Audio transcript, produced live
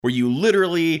where you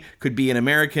literally could be an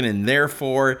American and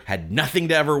therefore had nothing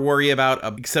to ever worry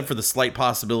about except for the slight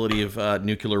possibility of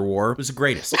nuclear war, was the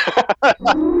greatest.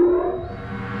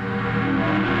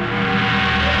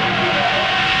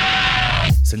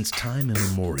 Since time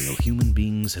immemorial, human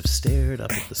beings have stared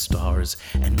up at the stars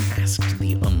and asked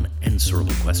the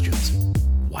unanswerable questions.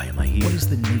 Why am I here? What is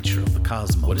the nature of the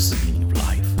cosmos? What is the meaning of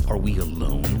life? Are we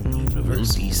alone in the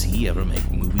universe? Will DC ever make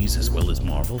movies as well as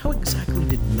Marvel? How exactly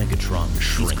did Megatron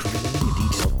shrink? Is creating a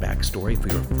detailed backstory for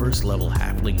your first-level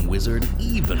halfling wizard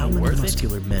even how many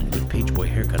muscular men with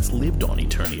pageboy haircuts lived on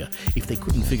Eternia if they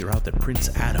couldn't figure out that Prince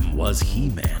Adam was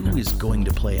He-Man? Who is going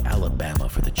to play Alabama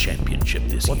for the championship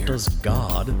this year? What does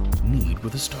God need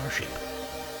with a starship?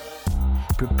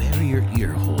 Prepare your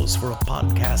ear holes for a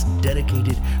podcast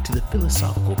dedicated to the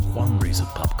philosophical quandaries of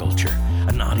pop culture.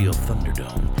 An audio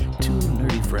thunderdome. Two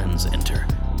nerdy friends enter.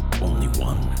 Only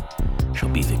one shall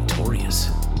be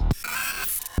victorious.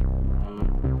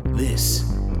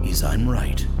 This is I'm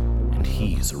Right, and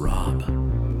he's Rob.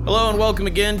 Hello and welcome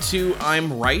again to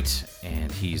I'm Right,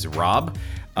 and he's Rob.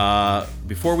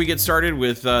 Before we get started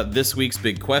with this week's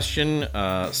big question,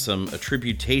 some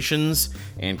attributations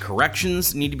and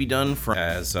corrections need to be done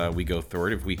as we go through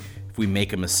it. If we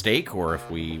make a mistake or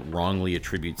if we wrongly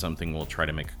attribute something, we'll try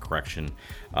to make a correction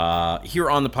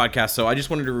here on the podcast. So I just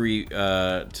wanted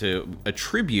to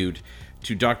attribute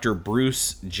to Dr.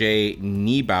 Bruce J.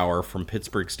 Niebauer from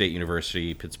Pittsburgh State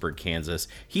University, Pittsburgh, Kansas.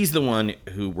 He's the one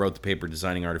who wrote the paper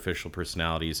Designing Artificial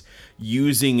Personalities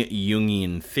Using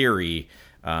Jungian Theory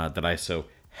that I so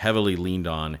heavily leaned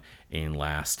on in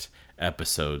last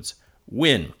episode's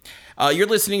win. You're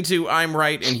listening to I'm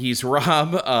Right and He's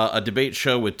Rob, a debate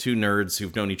show with two nerds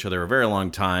who've known each other a very long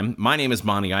time. My name is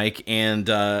Monty Ike, and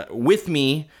with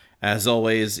me, as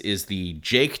always, is the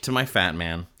Jake to my Fat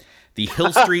Man, the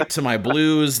Hill Street to my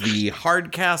Blues, the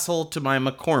Hardcastle to my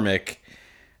McCormick,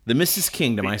 the Mrs.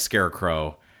 King to my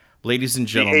Scarecrow. Ladies and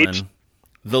gentlemen,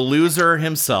 the loser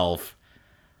himself,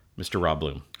 Mr. Rob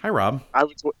Bloom. Hi, Rob.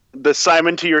 The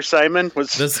Simon to your Simon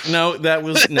was no.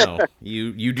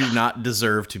 You do not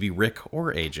deserve to be Rick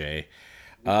or AJ.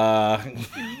 I'm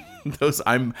both.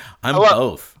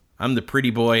 I'm the pretty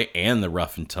boy and the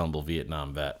rough and tumble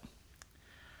Vietnam vet.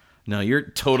 No, you're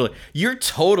totally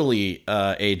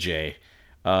AJ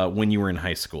when you were in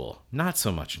high school. Not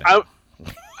so much now.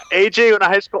 AJ in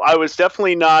high school. I was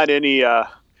definitely not any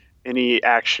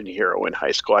action hero in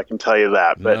high school. I can tell you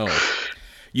that. But no.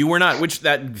 You were not,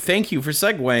 thank you for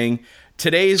segueing.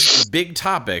 Today's big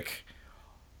topic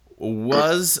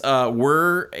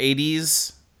were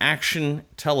 80s action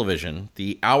television,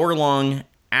 the hour-long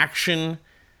action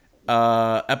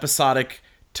episodic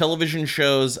television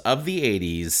shows of the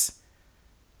 80s,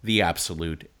 the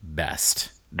absolute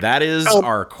best. That is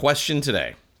our question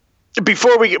today.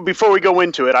 Before we go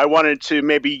into it, I wanted to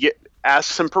maybe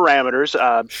ask some parameters,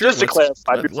 sure, just to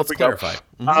clarify. Let's clarify.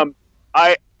 Mm-hmm.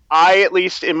 I, at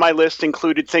least in my list,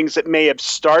 included things that may have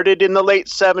started in the late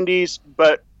 70s,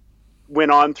 but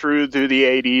went on through the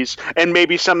 80s, and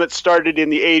maybe some that started in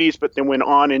the 80s, but then went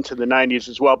on into the 90s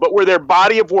as well. But where their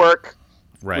body of work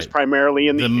was primarily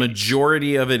in the 80s.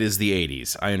 Majority of it is the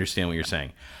 80s. I understand what you're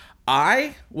saying.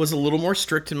 I was a little more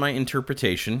strict in my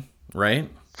interpretation, right?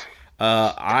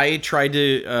 I tried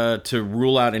to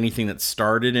rule out anything that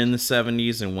started in the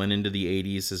 70s and went into the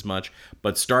 80s as much,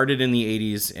 but started in the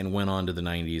 80s and went on to the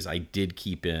 90s. I did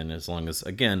keep in as long as,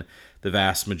 again, the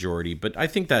vast majority. But I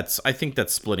think that's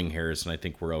splitting hairs, and I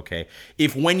think we're okay.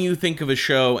 If when you think of a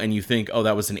show and you think, oh,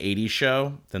 that was an 80s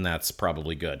show, then that's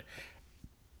probably good.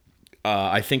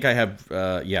 I think I have,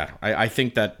 I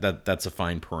think that's a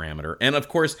fine parameter. And of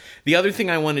course, the other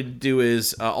thing I wanted to do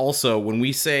is also when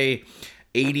we say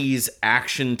 80s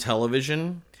action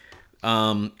television,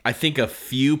 I think a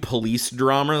few police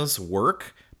dramas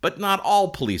work, but not all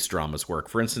police dramas work.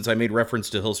 For instance, I made reference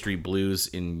to Hill Street Blues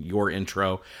in your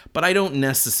intro, but I don't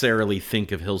necessarily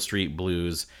think of Hill Street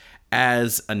Blues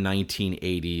as a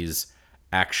 1980s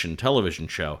action television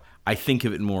show. I think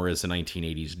of it more as a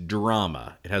 1980s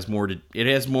drama. It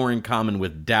has more in common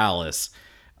with Dallas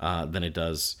than it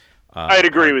does. I'd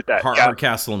agree with that.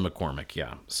 Hardcastle and McCormick,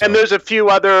 yeah. So, and there's a few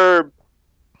other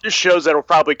shows that will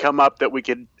probably come up that we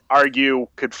could argue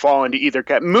could fall into either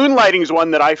category. Moonlighting is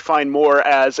one that I find more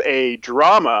as a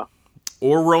drama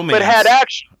or romance, but had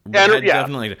action.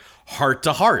 Definitely. Heart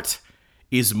to Heart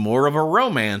is more of a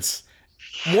romance,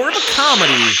 more of a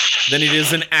comedy than it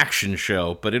is an action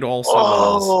show, but it also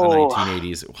was a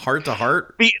 1980s. Heart to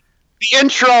Heart. The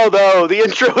intro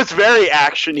was very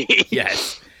action-y.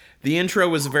 Yes. The intro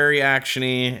was very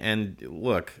action-y, and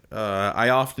look, I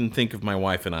often think of my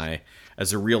wife and I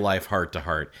as a real life heart to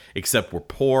heart, except we're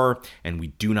poor and we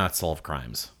do not solve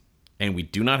crimes. And we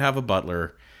do not have a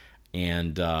butler,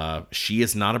 and she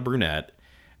is not a brunette,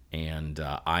 and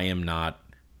I am not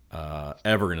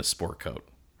ever in a sport coat.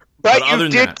 But you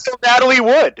did kill Natalie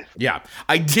Wood. Yeah,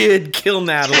 I did kill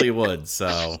Natalie Wood,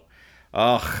 so...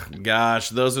 Oh, gosh,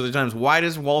 those are the times. Why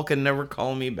does Vulcan never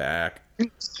call me back? Who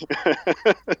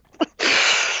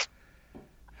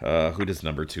does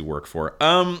number 2 work for?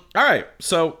 All right,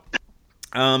 so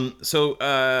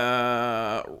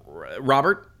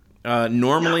Robert,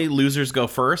 normally losers go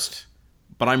first,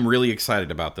 but I'm really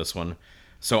excited about this one,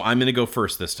 so I'm going to go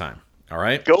first this time, all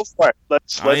right? Go for it.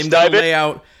 Let's I'm dive going to in. lay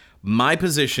out my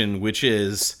position, which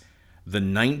is the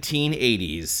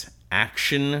 1980s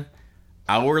action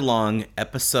hour-long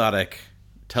episodic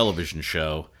television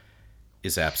show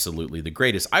is absolutely the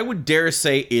greatest. I would dare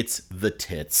say it's the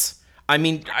tits. I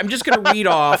mean, I'm just going to read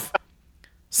off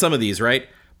some of these, right?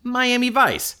 Miami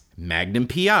Vice, Magnum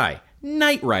P.I.,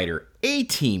 Knight Rider,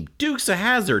 A-Team, Dukes of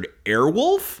Hazzard,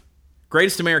 Airwolf,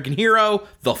 Greatest American Hero,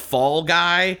 The Fall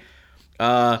Guy,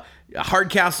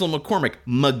 Hardcastle McCormick,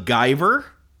 MacGyver,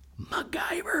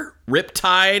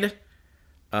 Riptide.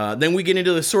 Then we get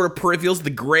into the sort of peripherals, the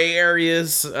gray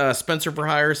areas, Spencer for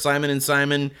Hire, Simon and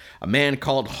Simon, A Man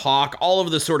Called Hawk, all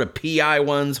of the sort of PI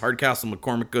ones. Hardcastle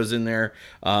McCormick goes in there.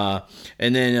 And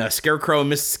then Scarecrow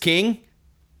and Mrs. King.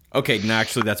 Okay, no,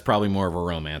 actually, that's probably more of a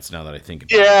romance now that I think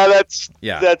about it.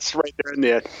 That's right there in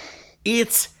the end.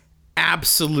 It's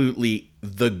absolutely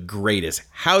the greatest.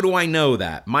 How do I know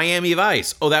that? Miami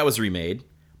Vice. Oh, that was remade.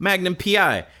 Magnum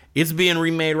P.I., it's being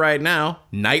remade right now.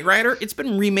 Knight Rider, it's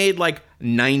been remade like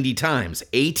 90 times.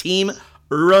 A-Team,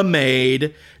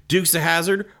 remade. Dukes of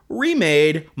Hazzard,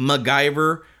 remade.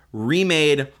 MacGyver,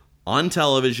 remade on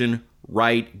television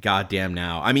right goddamn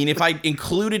now. I mean, if I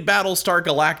included Battlestar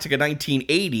Galactica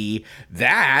 1980,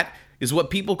 that is what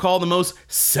people call the most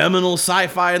seminal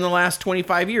sci-fi in the last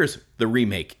 25 years. The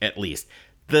remake, at least.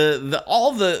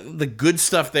 All the good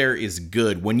stuff there is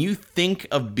good. When you think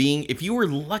of being, if you were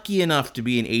lucky enough to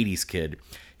be an 80s kid,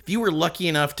 if you were lucky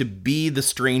enough to be the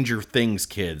Stranger Things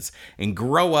kids and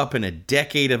grow up in a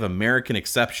decade of American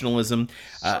exceptionalism,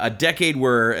 a decade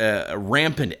where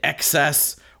rampant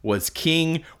excess was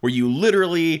king, where you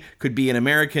literally could be an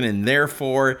American and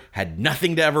therefore had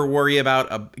nothing to ever worry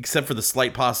about except for the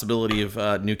slight possibility of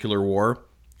nuclear war,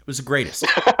 it was the greatest. It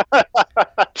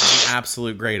was the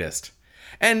absolute greatest.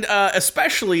 And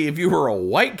especially if you were a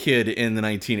white kid in the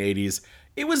 1980s,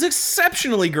 it was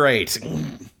exceptionally great.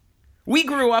 We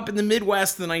grew up in the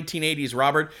Midwest in the 1980s,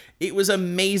 Robert. It was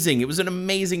amazing. It was an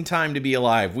amazing time to be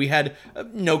alive. We had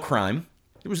no crime.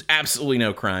 There was absolutely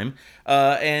no crime.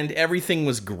 And everything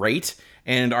was great.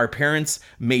 And our parents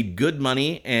made good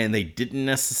money, and they didn't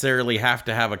necessarily have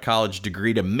to have a college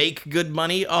degree to make good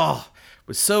money. Oh, it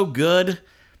was so good.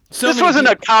 This wasn't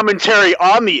a commentary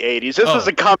on the 80s. This was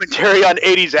a commentary on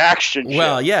 80s action shows.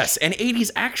 Well, yes, and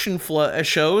 80s action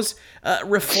shows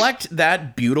reflect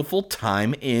that beautiful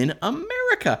time in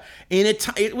America.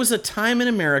 It was a time in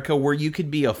America where you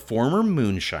could be a former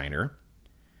moonshiner.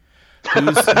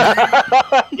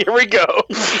 Here we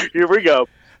go.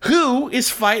 Who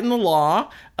is fighting the law,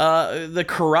 the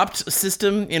corrupt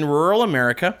system in rural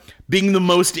America, being the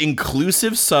most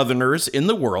inclusive Southerners in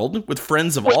the world, with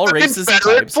friends of all races and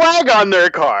types. Flag on their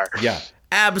car. Yeah,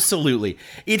 absolutely.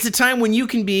 It's a time when you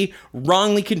can be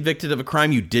wrongly convicted of a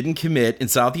crime you didn't commit in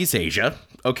Southeast Asia,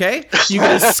 okay? You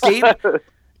can escape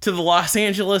to the Los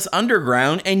Angeles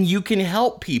underground, and you can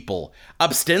help people,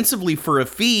 ostensibly for a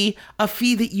fee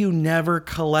that you never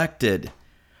collected.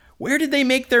 Where did they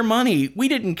make their money? We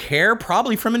didn't care.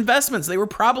 Probably from investments. They were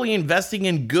probably investing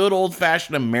in good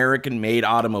old-fashioned American-made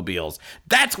automobiles.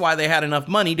 That's why they had enough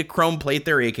money to chrome plate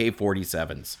their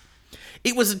AK-47s.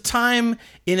 It was a time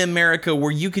in America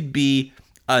where you could be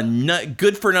a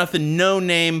good-for-nothing,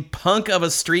 no-name punk of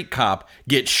a street cop,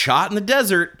 get shot in the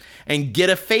desert, and get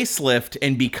a facelift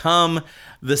and become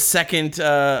the second,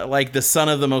 the son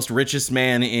of the most richest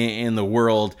man in the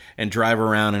world, and drive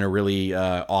around in a really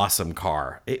awesome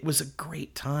car. It was a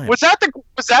great time. Was that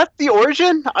the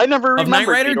origin? I never remember. Of Knight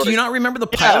Rider? Do you not remember the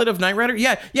pilot of Knight Rider?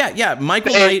 Yeah.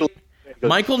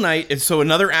 Michael Knight. So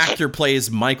another actor plays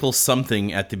Michael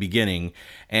something at the beginning,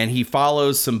 and he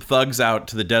follows some thugs out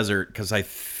to the desert because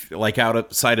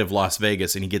outside of Las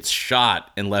Vegas, and he gets shot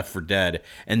and left for dead.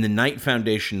 And the Knight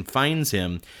Foundation finds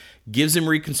him, gives him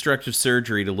reconstructive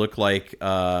surgery to look like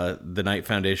the Knight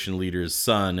Foundation leader's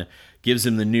son, gives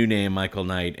him the new name Michael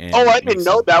Knight. And I didn't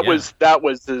know that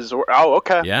was his. Oh,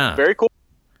 okay. Yeah, very cool.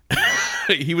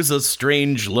 He was a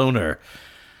strange loner.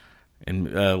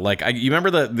 And you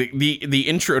remember the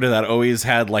intro to that always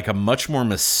had like a much more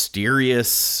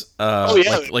mysterious,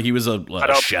 like he was a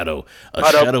shadow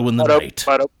in the night.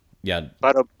 Yeah.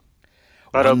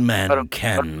 One man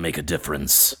can make a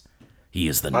difference. He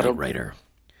is the Knight Rider.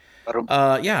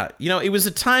 It was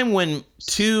a time when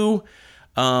two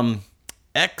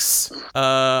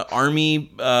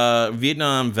ex-army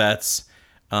Vietnam vets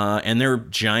and their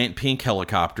giant pink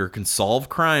helicopter can solve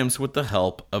crimes with the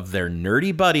help of their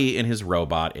nerdy buddy and his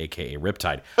robot, aka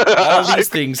Riptide. All these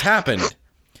things happened.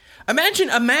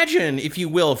 Imagine, if you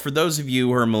will, for those of you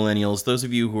who are millennials, those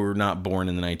of you who were not born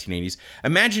in the 1980s,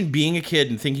 imagine being a kid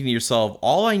and thinking to yourself,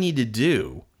 all I need to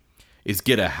do is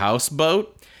get a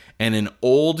houseboat and an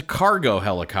old cargo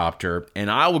helicopter, and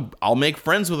I'll make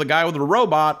friends with a guy with a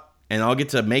robot, and I'll get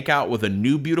to make out with a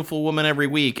new beautiful woman every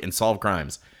week and solve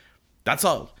crimes. That's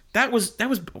all. That was.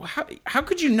 How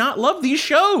could you not love these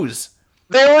shows?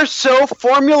 They were so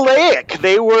formulaic.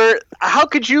 How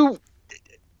could you?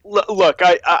 Look,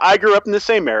 I grew up in the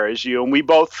same era as you, and we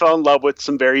both fell in love with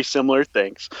some very similar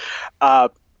things.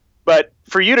 But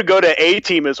for you to go to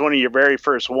A-Team as one of your very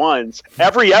first ones,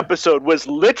 every episode was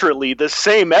literally the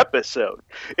same episode.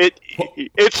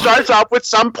 It starts off with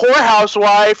some poor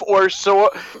housewife, or so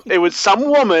it was some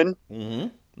woman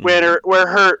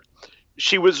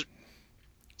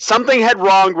something had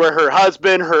wronged where her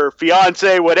husband, her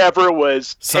fiance, whatever,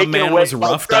 was some taken man away was by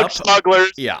roughed drug up.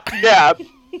 smugglers. Yeah.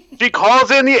 She calls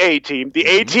in the A-Team. The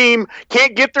A-Team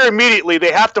can't get there immediately.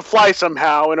 They have to fly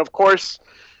somehow. And, of course,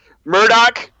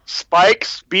 Murdoch,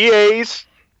 Spikes, BAs,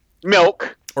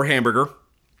 Milk. Or Hamburger.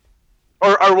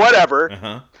 Or whatever.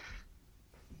 Uh-huh.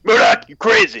 Murdoch, you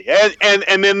crazy.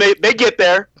 And then they get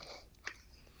there.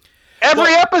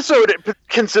 Every episode it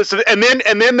consists of... And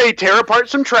then they tear apart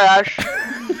some trash.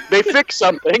 They fix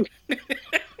something.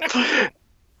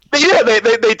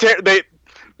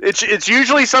 It's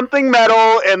usually something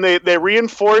metal, and they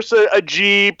reinforce a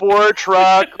Jeep or a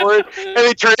truck, and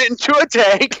they turn it into a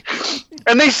tank,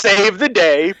 and they save the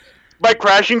day by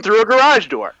crashing through a garage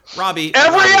door. Robbie.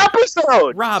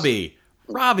 Episode!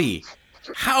 Robbie,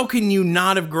 how can you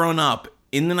not have grown up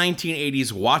in the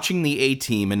 1980s watching the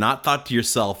A-Team and not thought to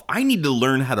yourself, I need to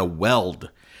learn how to weld?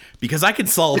 Because I can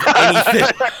solve anything.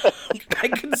 I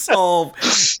can solve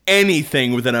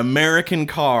anything with an American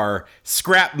car,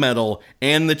 scrap metal,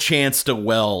 and the chance to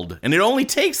weld. And it only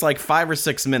takes like 5 or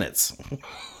 6 minutes.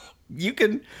 You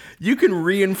can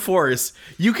reinforce.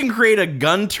 You can create a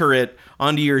gun turret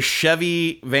onto your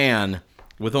Chevy van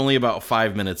with only about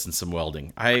 5 minutes and some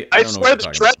welding. I swear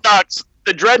the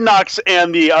Dreadnoks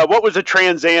and the what was a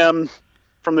Trans Am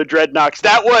from the Dreadnoks,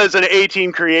 that was an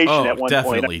A-Team creation at one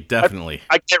point. Definitely.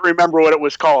 I can't remember what it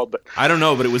was called, but I don't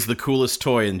know, but it was the coolest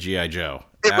toy in G.I. Joe.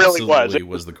 It really was. It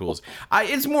was the coolest.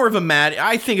 It's more of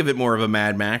I think of it more of a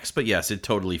Mad Max, but yes, it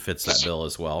totally fits that bill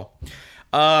as well.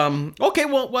 Okay,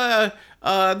 well,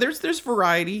 there's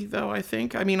variety though. I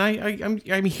think. I mean,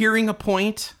 I'm hearing a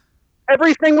point.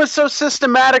 Everything was so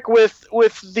systematic with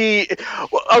the.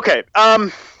 Okay.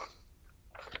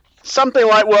 Something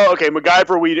like,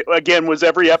 MacGyver, was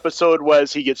every episode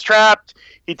was he gets trapped,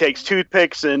 he takes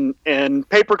toothpicks and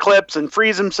paper clips and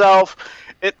frees himself,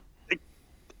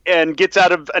 and gets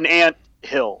out of an ant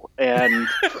hill. And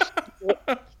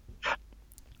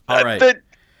all right.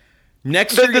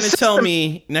 Next, you're going to tell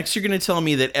me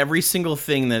that every single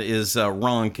thing that is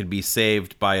wrong could be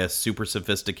saved by a super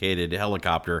sophisticated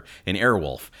helicopter in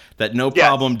Airwolf. That no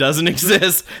problem doesn't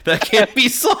exist that can't be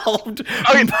solved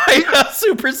by a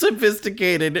super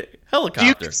sophisticated helicopter.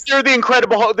 You consider the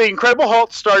Incredible Hulk? The Incredible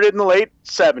Hulk started in the late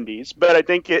 70s, but I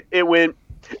think it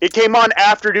came on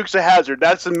after Dukes of Hazzard.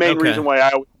 That's the main reason why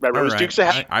I remember. It was Dukes of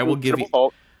Hazzard. I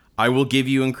will give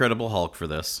you Incredible Hulk for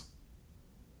this.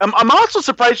 I'm also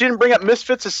surprised you didn't bring up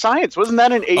Misfits of Science. Wasn't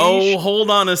that an 80s? Oh, hold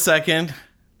on a second.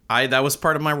 That was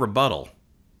part of my rebuttal.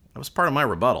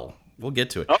 We'll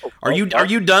get to it. Are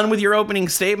you done with your opening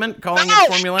statement calling it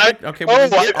formulaic? Okay, we'll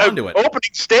get onto it.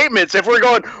 Opening statements. If we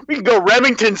can go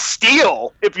Remington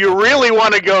Steele if you really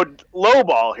want to go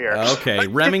lowball here. Okay,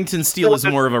 Remington Steele is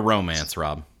more of a romance,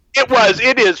 Rob.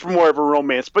 It is more of a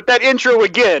romance. But that intro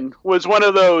again was one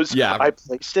of those. Yeah. I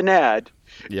placed an ad.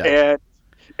 Yeah.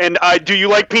 And do you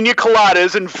like pina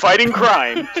coladas and fighting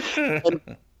crime?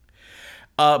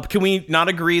 Can we not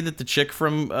agree that the chick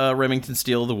from Remington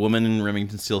Steele, the woman in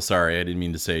Remington Steele, sorry, I didn't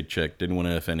mean to say chick, didn't want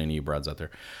to offend any of you broads out there.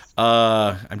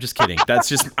 I'm just kidding.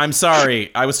 I'm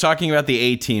sorry. I was talking about the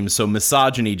A-Team, so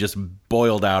misogyny just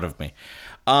boiled out of me.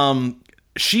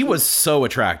 She was so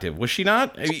attractive, was she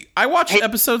not? I watch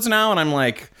episodes now and I'm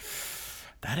like,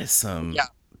 that is some... Yeah.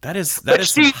 That is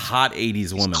some hot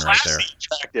 80s woman right there.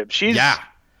 Attractive.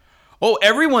 Oh,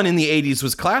 everyone in the 80s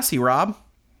was classy, Rob.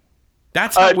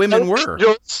 That's how women were.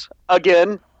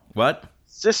 Again. What?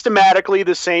 Systematically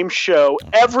the same show.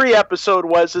 Okay. Every episode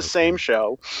was the same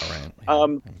show. All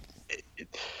right.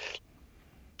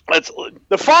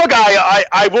 The Fall Guy,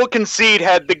 I will concede,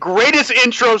 had the greatest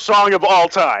intro song of all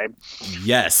time.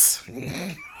 Yes.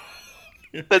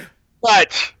 God,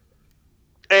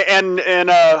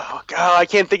 I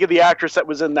can't think of the actress that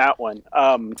was in that one.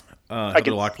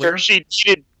 Heather Locklear? She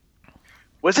did.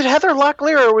 Was it Heather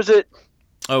Locklear or was it?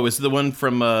 Oh, it's the one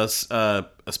from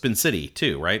Spin City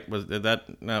too, right? Was that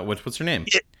what's her name?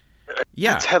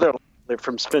 Yeah, it's Heather Locklear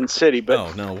from Spin City. But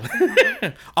oh no,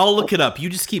 I'll look it up. You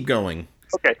just keep going.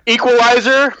 Okay,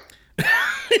 Equalizer.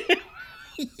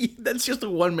 That's just a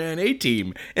one-man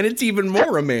A-team, and it's even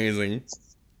more amazing.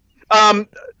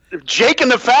 Jake and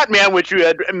the Fat Man, which you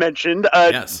had mentioned.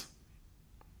 Yes.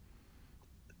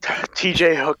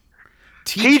 TJ Hooker.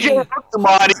 TJ Hooker,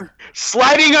 Monty,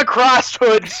 sliding across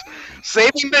hoods,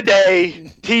 saving the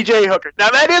day. TJ Hooker. Now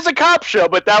that is a cop show,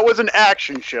 but that was an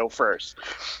action show first.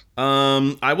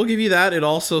 I will give you that. It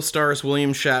also stars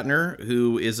William Shatner,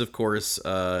 who is, of course,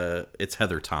 it's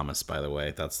Heather Thomas, by the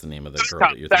way. That's the name of the girl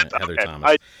that you're thinking, Heather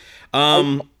Thomas.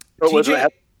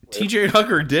 TJ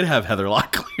Hooker did have Heather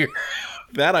Locklear.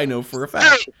 That I know for a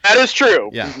fact. That is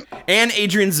true. Yeah, and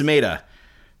Adrian Zameda.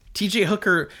 TJ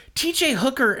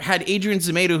Hooker had Adrian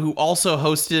Zameda, who also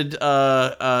hosted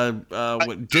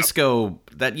disco.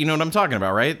 That you know what I'm talking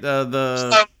about, right?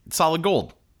 The Solid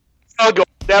Gold. Solid Gold.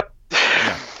 Yep.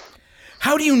 Yeah.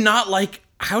 How do you not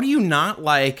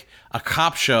like a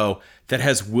cop show that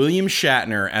has William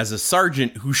Shatner as a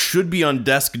sergeant who should be on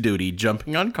desk duty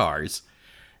jumping on cars?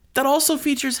 That also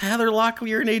features Heather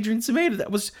Locklear and Adrian Zameda.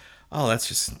 That's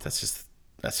just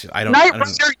I don't. Night Rider,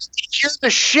 you hear the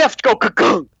shift go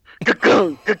cocoon.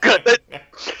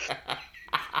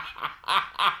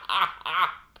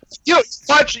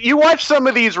 You watch some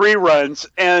of these reruns,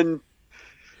 and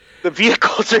the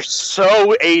vehicles are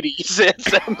so 80s.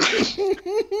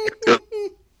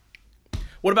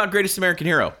 What about Greatest American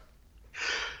Hero?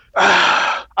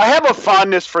 I have a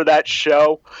fondness for that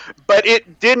show, but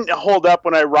it didn't hold up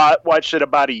when I watched it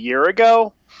about a year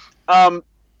ago.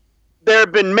 There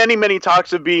have been many, many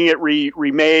talks of being it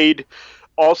remade.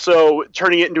 Also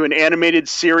turning it into an animated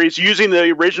series using the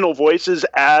original voices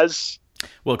as...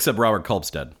 Well, except Robert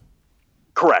Culp's dead.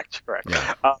 Correct.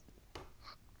 Yeah.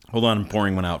 Hold on, I'm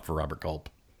pouring one out for Robert Culp.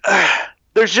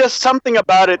 There's just something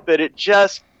about it that it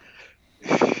just...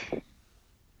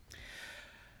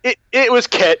 It was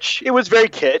kitsch. It was very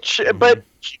kitsch, but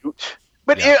cute.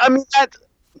 But yeah. That...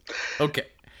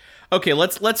 Okay,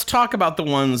 let's talk about the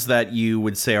ones that you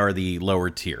would say are the lower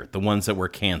tier, the ones that were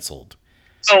canceled.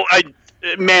 Oh,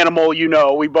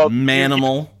 Manimal, we both...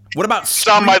 Manimal. What about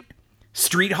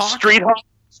Street Hawk? Street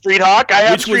Hawk. I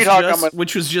have Street Hawk.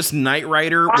 Which was just Knight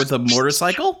Rider with a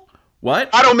motorcycle?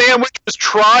 What? Automan, which was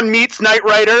Tron meets Knight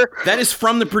Rider. That is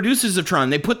from the producers of Tron.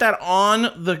 They put that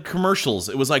on the commercials.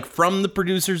 It was like from the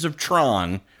producers of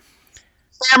Tron.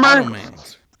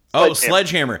 Automan. Oh,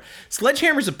 Sledgehammer.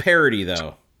 Sledgehammer's a parody,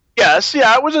 though. Yes,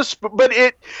 yeah, it was but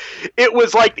it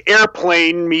was like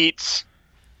Airplane meets...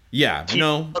 Yeah,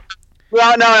 no.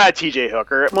 Well, no, not TJ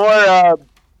Hooker. More,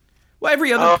 well,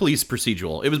 every other police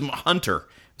procedural. It was Hunter.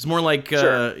 It was more like,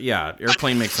 sure.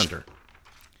 Airplane makes Hunter.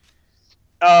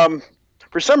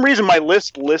 For some reason, my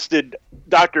list listed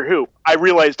Doctor Who. I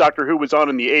realized Doctor Who was on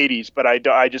in the 80s, but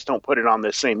I just don't put it on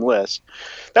this same list.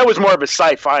 That was more of a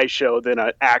sci-fi show than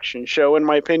an action show, in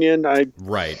my opinion.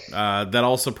 Right. That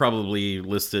also probably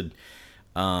listed...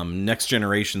 Next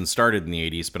Generation started in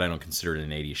the 80s, but I don't consider it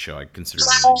an 80s show. I consider it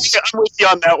an 80s. I'm with you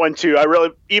on that one, too.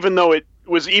 Even though it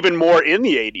was even more in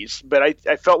the 80s, but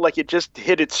I felt like it just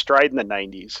hit its stride in the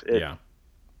 90s. Yeah.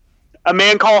 A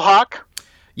Man Called Hawk?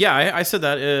 Yeah, I said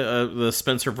that. The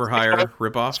Spencer for Hire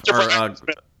ripoff.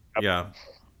 Yeah.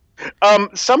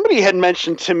 Somebody had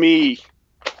mentioned to me...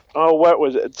 Oh, what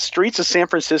was it? Streets of San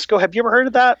Francisco. Have you ever heard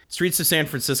of that? Streets of San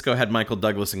Francisco had Michael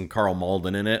Douglas and Carl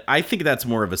Malden in it. I think that's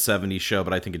more of a 70s show,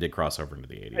 but I think it did cross over into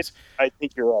the 80s. I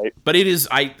think you're right. But it is.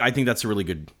 I think that's a really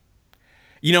good...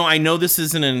 I know this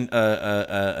isn't an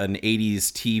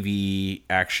 80s TV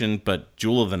action, but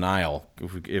Jewel of the Nile,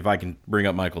 if I can bring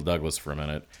up Michael Douglas for a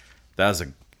minute, that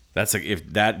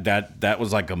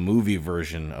was like a movie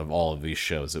version of all of these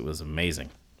shows. It was amazing.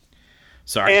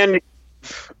 Sorry. And...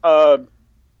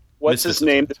 what's his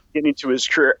name? Getting to his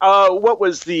career. What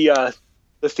was the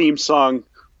theme song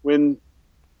when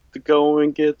the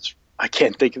going gets? I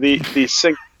can't think of the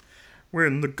sing.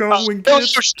 When the going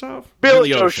gets tough.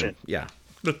 Billy Ocean. Yeah.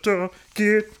 The tough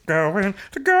get going.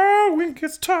 The going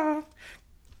gets tough.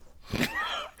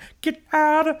 Get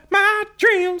out of my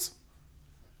dreams.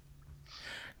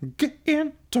 Get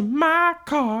into my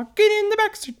car. Get in the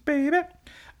backseat, baby.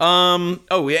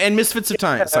 And Misfits of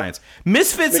Science.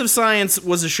 Misfits of Science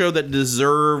was a show that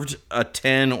deserved a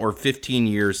 10 or 15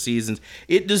 year seasons.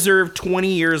 It deserved 20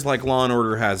 years like Law and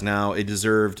Order has now. It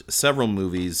deserved several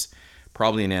movies,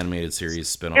 probably an animated series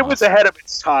spin-off. It was ahead of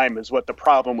its time is what the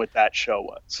problem with that show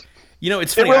was. You know,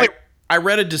 it's funny. I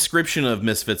read a description of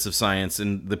Misfits of Science,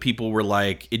 and the people were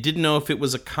like, it didn't know if it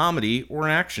was a comedy or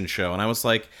an action show. And I was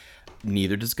like,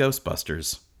 neither does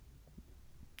Ghostbusters.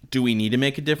 Do we need to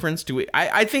make a difference?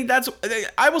 I think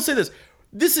I will say this.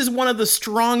 This is one of the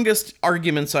strongest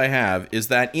arguments I have, is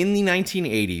that in the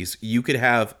 1980s, you could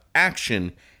have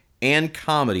action and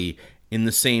comedy in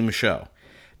the same show.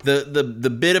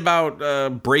 The bit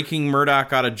about breaking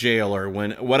Murdoch out of jail, or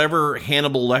when whatever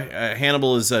Hannibal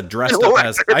is dressed up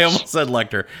as. I almost said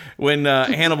Lecter. When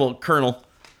Hannibal, Colonel,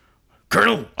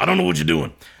 I don't know what you're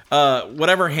doing.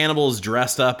 Whatever Hannibal is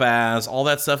dressed up as, all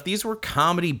that stuff, these were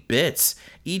comedy bits.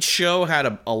 Each show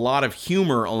had a lot of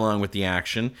humor along with the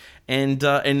action, and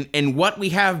what we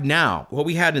have now, what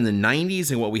we had in the 90s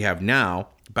and what we have now,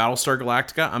 Battlestar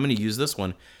Galactica, I'm going to use this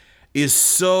one, is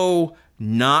so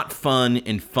not fun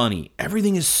and funny.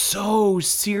 Everything is so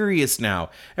serious now.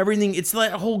 It's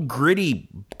that whole gritty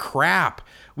crap.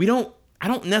 I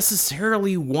don't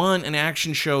necessarily want an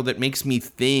action show that makes me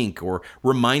think or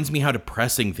reminds me how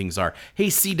depressing things are. Hey,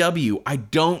 CW, I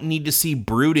don't need to see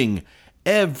brooding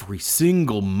every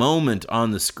single moment on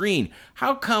the screen.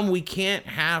 How come we can't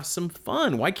have some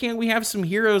fun? Why can't we have some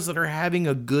heroes that are having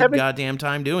a good goddamn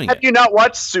time doing it? Have you not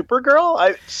watched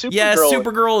Supergirl?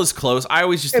 Supergirl is close. I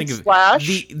always just think of Flash.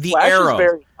 The Flash Arrow. Is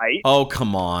very light. Oh,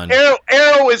 come on.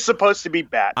 Arrow is supposed to be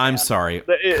bad. I'm sorry.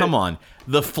 Come on.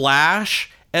 The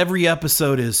Flash, every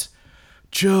episode is,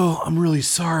 Joe, I'm really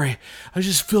sorry. I was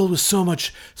just filled with so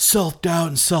much self-doubt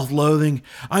and self-loathing.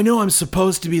 I know I'm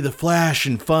supposed to be the Flash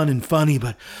and fun and funny,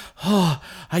 but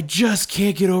I just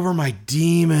can't get over my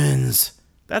demons.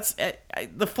 That's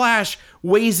the Flash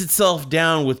weighs itself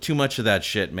down with too much of that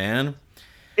shit, man.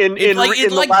 In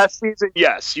the last season,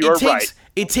 yes, you're right.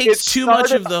 It takes too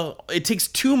much of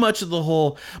the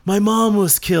whole my mom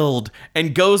was killed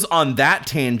and goes on that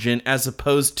tangent as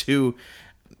opposed to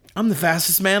I'm the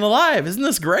fastest man alive. Isn't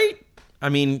this great? I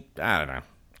mean, I don't know.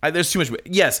 There's too much.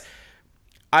 Yes,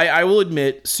 I will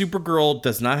admit Supergirl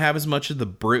does not have as much of the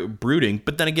brooding,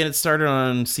 but then again, it started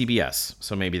on CBS,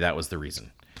 so maybe that was the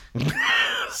reason.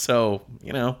 So,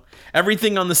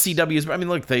 everything on the CW is, I mean,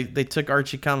 look, they took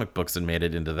Archie comic books and made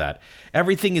it into that.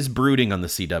 Everything is brooding on the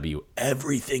CW.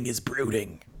 Everything is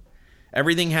brooding.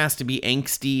 Everything has to be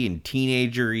angsty and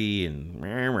teenagery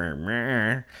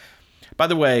and By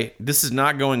the way, this is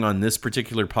not going on this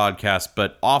particular podcast,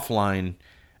 but offline,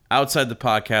 outside the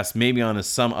podcast, maybe on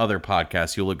some other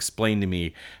podcast, you'll explain to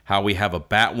me how we have a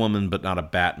Batwoman but not a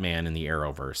Batman in the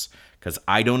Arrowverse. Because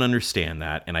I don't understand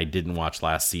that, and I didn't watch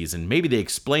last season. Maybe they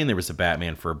explained there was a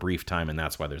Batman for a brief time, and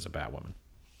that's why there's a Batwoman.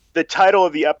 The title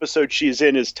of the episode she's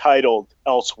in is titled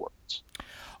Elseworlds.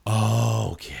 Oh,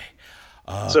 okay.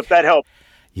 So if that helps.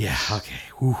 Yeah, okay.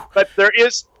 Whew. But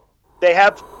they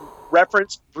have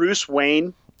referenced Bruce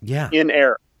Wayne in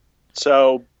Arrow.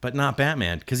 So, but not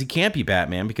Batman, because he can't be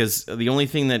Batman, because the only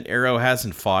thing that Arrow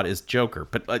hasn't fought is Joker.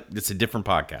 But it's a different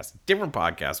podcast. Different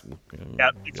podcast.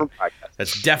 Yeah, different podcast.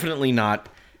 That's definitely not.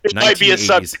 It might be a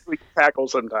subject we can tackle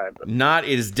sometime. But.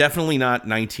 It is definitely not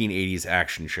 1980s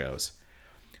action shows.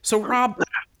 So, Rob,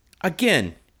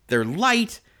 again, they're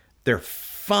light, they're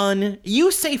fun.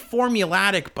 You say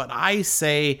formulatic, but I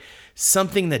say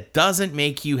something that doesn't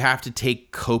make you have to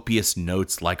take copious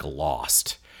notes like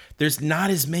Lost. There's not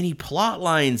as many plot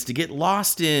lines to get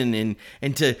lost in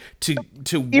and to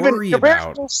worry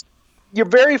about. Your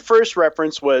very first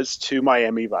reference was to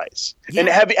Miami Vice. Yeah. And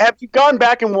have you gone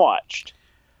back and watched?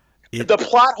 The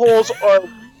plot holes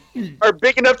are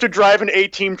big enough to drive an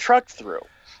A-team truck through.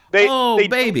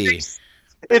 Baby.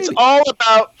 It's all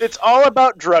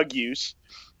about drug use.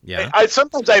 Yeah.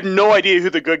 Sometimes I have no idea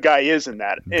who the good guy is in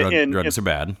that. Drugs are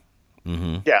bad.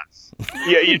 Mm-hmm. Yeah.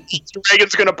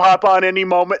 Reagan's going to pop on any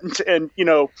moment, and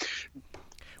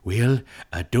Well,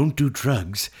 don't do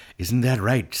drugs, isn't that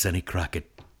right, Sonny Crockett?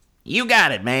 You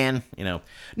got it, man. No,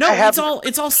 it's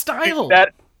all style.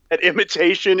 That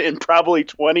imitation in probably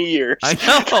 20 years. I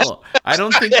know.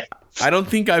 I don't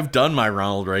think I've done my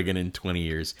Ronald Reagan in 20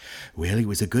 years. Well, it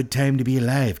was a good time to be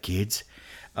alive, kids.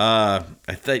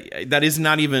 That is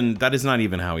not even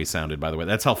how he sounded, by the way.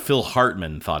 That's how Phil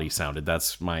Hartman thought he sounded.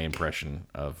 That's my impression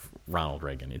of Ronald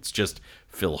Reagan. It's just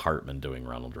Phil Hartman doing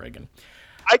Ronald Reagan.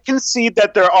 I can see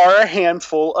that there are a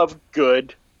handful of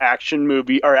good action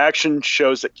movie or action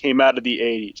shows that came out of the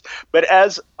 80s. But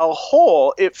as a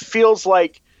whole, it feels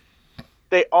like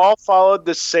they all followed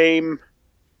the same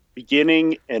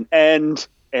beginning and end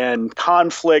and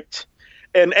conflict.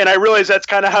 And I realize that's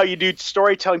kind of how you do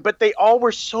storytelling, but they all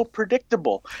were so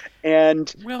predictable.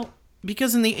 And well,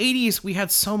 because in the 80s, we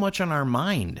had so much on our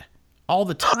mind all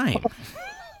the time.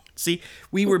 See,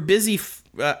 we were busy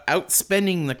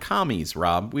outspending the commies,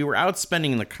 Rob. We were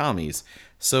outspending the commies.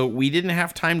 So we didn't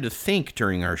have time to think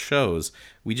during our shows.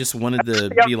 We just wanted to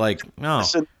be like, oh.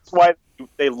 That's why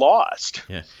they lost.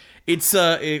 Yeah.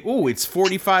 It's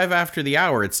 45 after the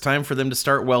hour. It's time for them to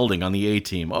start welding on the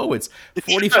A-Team. Oh, it's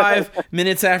 45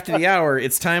 minutes after the hour.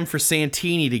 It's time for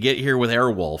Santini to get here with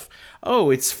Airwolf. Oh,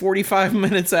 it's 45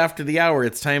 minutes after the hour.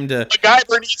 It's time to...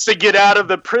 MacGyver needs to get out of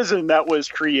the prison that was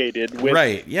created.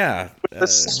 Right, yeah. With the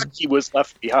sack he was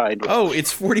left behind. Oh,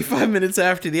 it's 45 minutes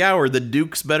after the hour. The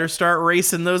Dukes better start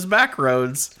racing those back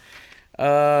roads.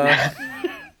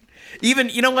 Even,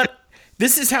 you know what?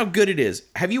 This is how good it is.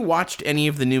 Have you watched any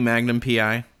of the new Magnum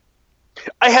P.I.?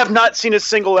 I have not seen a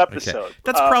single episode. Okay.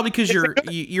 That's probably because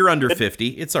you're under 50.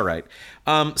 It's all right.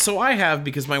 So I have,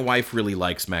 because my wife really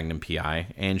likes Magnum P.I.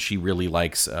 and she really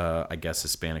likes, I guess,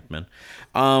 Hispanic men.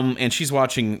 And she's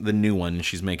watching the new one and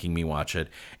she's making me watch it.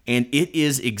 And it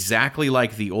is exactly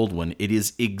like the old one. It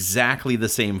is exactly the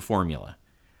same formula.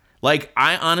 Like,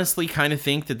 I honestly kind of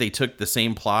think that they took the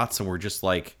same plots and were just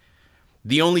like,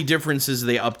 the only difference is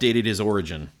they updated his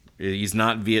origin. He's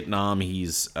not Vietnam,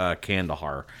 he's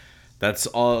Kandahar. That's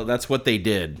all. That's what they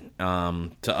did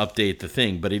to update the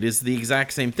thing. But it is the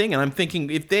exact same thing. And I'm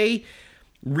thinking, if they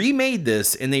remade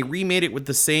this and they remade it with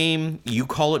the same, you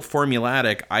call it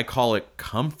formulatic, I call it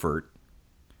comfort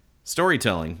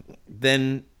storytelling,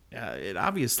 then it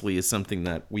obviously is something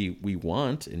that we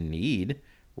want and need,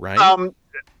 right?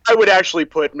 I would actually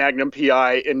put Magnum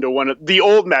P.I. into the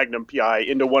old Magnum P.I.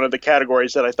 into one of the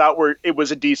categories that I thought it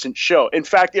was a decent show. In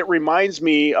fact, it reminds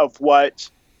me of what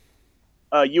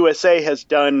USA had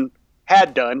done,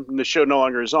 and the show no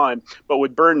longer is on, but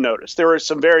with Burn Notice. There were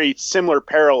some very similar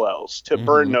parallels to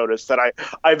Burn Notice that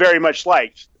I very much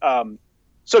liked.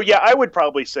 So yeah, I would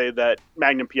probably say that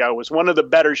Magnum P.I. was one of the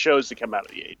better shows to come out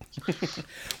of the 80s.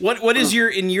 What is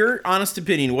in your honest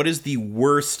opinion, what is the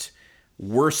worst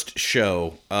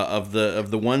show of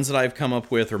the ones that I've come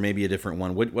up with, or maybe a different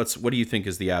one? What do you think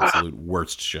is the absolute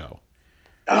worst show?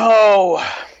 Oh,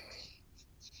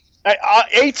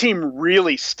 A-Team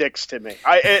really sticks to me.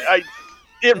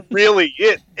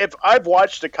 If I've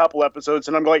watched a couple episodes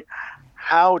and I'm like,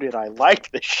 how did I like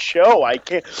this show? I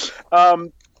can't.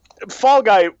 Fall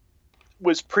Guy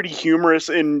was pretty humorous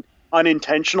in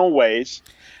unintentional ways.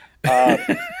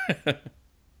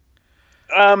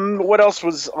 What else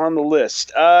was on the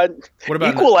list? What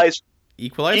about Equalizer?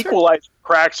 Equalizer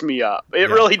cracks me up.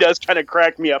 It really does kind of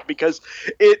crack me up because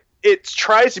it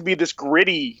tries to be this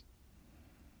gritty,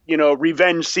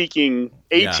 revenge-seeking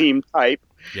A-Team type,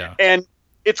 and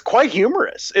it's quite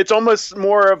humorous. It's almost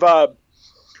more of a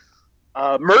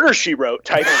Murder, She Wrote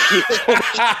type feel.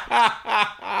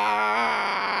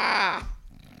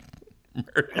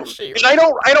 And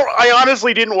I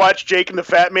honestly didn't watch Jake and the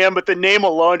Fat Man, but the name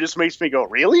alone just makes me go,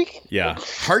 really? Yeah.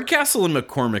 Hardcastle and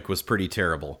McCormick was pretty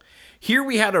terrible. Here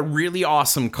we had a really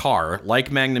awesome car,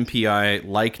 like Magnum P.I.,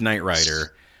 like Knight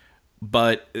Rider,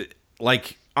 but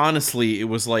like honestly, it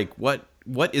was like, what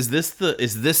is this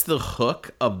the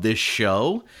hook of this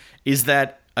show? Is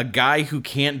that a guy who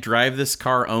can't drive this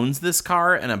car owns this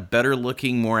car, and a better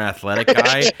looking, more athletic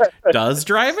guy does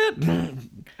drive it?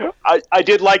 I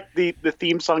did like the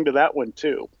theme song to that one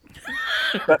too.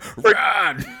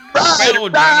 Ride.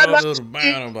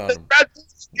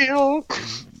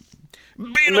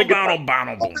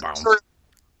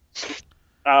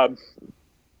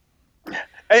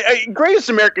 Greatest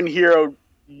American Hero,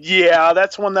 yeah,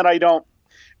 that's one that I don't.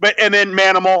 And then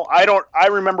Manimal, I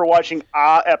remember watching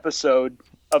an episode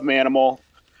of Manimal.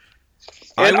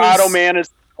 And Automan is.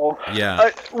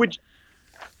 Yeah.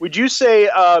 Would you say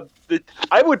I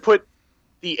would put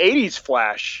the 80s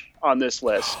Flash on this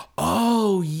list?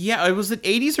 Oh, yeah. Was it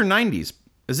 80s or 90s?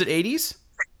 Is it 80s?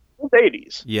 It's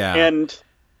 80s. Yeah. And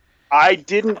I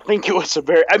didn't think it was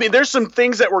there's some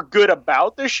things that were good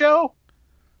about the show,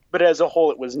 but as a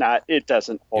whole, it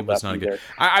doesn't hold up either.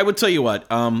 I would tell you what,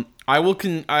 I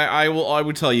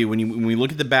would tell you when we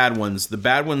look at the bad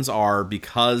ones are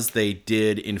because they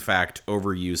did in fact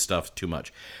overuse stuff too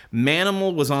much.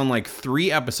 Manimal was on like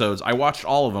 3 episodes. I watched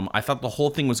all of them. I thought the whole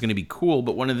thing was going to be cool,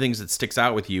 but one of the things that sticks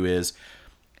out with you is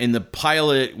in the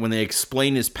pilot when they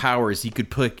explain his powers, he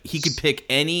could pick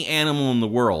any animal in the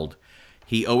world.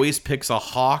 He always picks a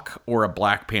hawk or a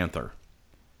Black Panther.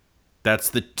 That's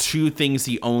the two things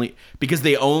because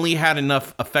they only had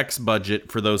enough effects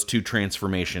budget for those two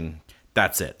transformation.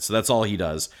 That's it. So that's all he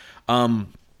does.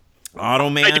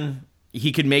 Automan,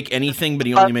 he could make anything, but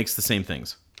he only makes the same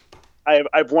things. I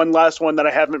have one last one that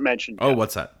I haven't mentioned yet. Oh,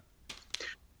 what's that?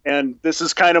 And this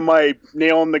is kind of my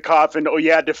nail in the coffin. Oh,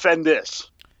 yeah, defend this.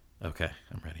 Okay,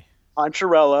 I'm ready.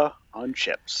 Poncherella on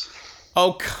Chips.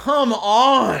 Oh, come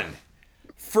on!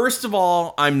 First of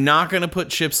all, I'm not going to put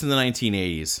Chips in the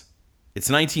 1980s. It's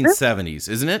 1970s,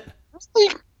 isn't it?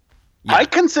 Really? Yeah.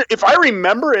 If I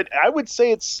remember it, I would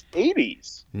say it's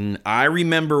 80s. I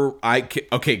remember.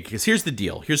 Okay, because here's the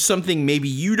deal. Here's something maybe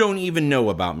you don't even know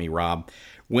about me, Rob.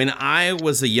 When I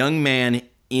was a young man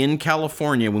in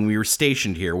California, when we were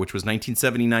stationed here, which was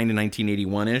 1979 to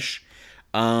 1981-ish,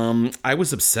 I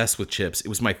was obsessed with Chips. It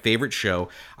was my favorite show.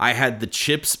 I had the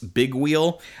Chips Big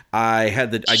Wheel. I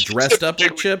dressed up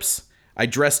like Chips. I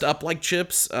dressed up like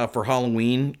Chips for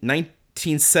Halloween,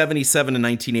 1977 to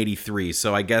 1983.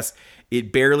 So I guess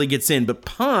it barely gets in. But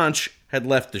Ponch had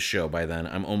left the show by then.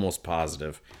 I'm almost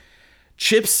positive.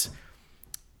 Chips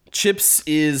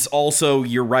is also,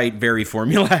 you're right, very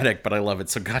formulaic, but I love it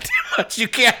so goddamn much. You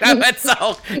can't have it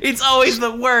so. It's always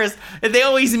the worst. And they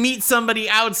always meet somebody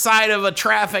outside of a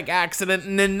traffic accident,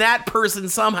 and then that person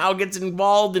somehow gets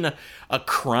involved in a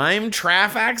crime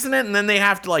traffic accident, and then they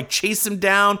have to like chase him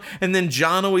down, and then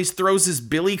John always throws his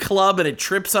billy club, and it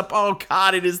trips up. Oh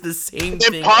God, it is the same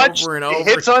thing over and over. It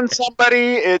hits on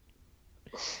somebody.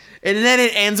 And then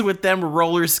it ends with them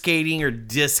roller skating or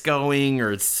discoing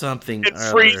or something. It's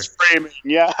freeze framing,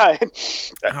 yeah. I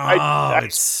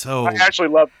actually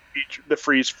love the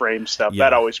freeze frame stuff. Yeah.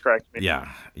 That always cracks me.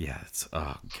 Yeah. It's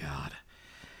oh God.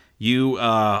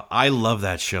 I love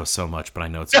that show so much, but I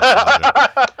know it's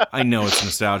nostalgia. I know it's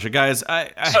nostalgia, guys.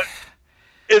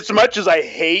 As much as I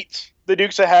hate the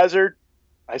Dukes of Hazzard,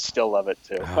 I still love it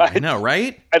too. I know,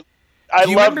 right? I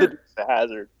love the Dukes of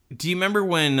Hazzard. Do you remember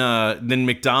when then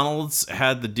McDonald's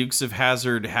had the Dukes of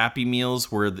Hazzard Happy Meals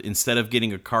where instead of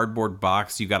getting a cardboard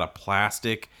box, you got a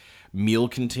plastic meal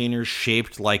container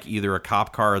shaped like either a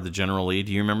cop car or the General Lee?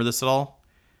 Do you remember this at all?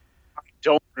 I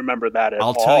don't remember that at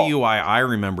all. I'll tell you why I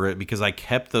remember it, because I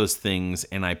kept those things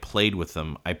and I played with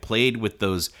them. I played with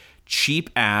those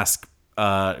cheap-ass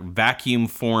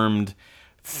vacuum-formed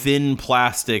thin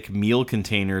plastic meal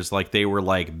containers like they were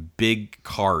like big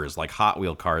cars, like Hot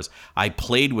Wheel cars. I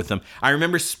played with them. I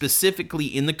remember specifically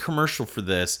in the commercial for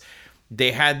this,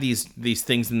 they had these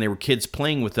things and they were kids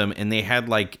playing with them, and they had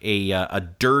like a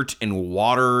dirt and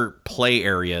water play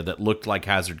area that looked like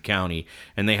Hazard County,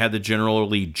 and they had the General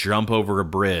Lee jump over a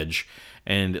bridge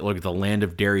and look at the land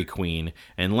of Dairy Queen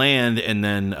and land, and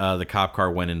then the cop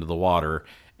car went into the water.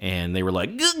 And they were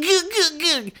like, gug, gug, gug,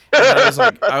 gug. And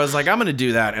I was like, I'm going to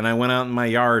do that. And I went out in my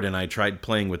yard and I tried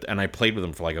playing and I played with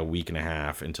them for like a week and a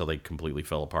half until they completely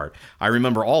fell apart. I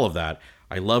remember all of that.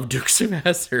 I love Dukes of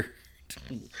Hazzard.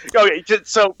 Okay,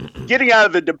 so getting out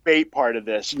of the debate part of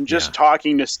this and just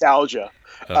talking nostalgia.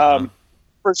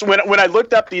 First, when I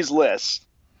looked up these lists,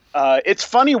 it's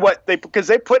funny because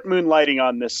they put Moonlighting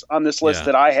on this list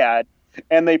that I had,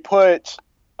 and they put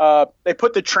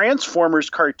the Transformers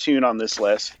cartoon on this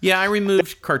list. Yeah, I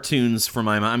removed cartoons from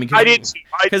my mind. I mean, I didn't.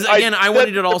 Because again, I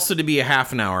wanted it also to be a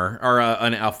half an hour or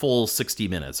a full 60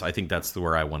 minutes. I think that's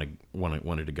where I wanted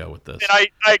to go with this. And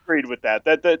I agreed with that.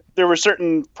 That there were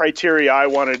certain criteria I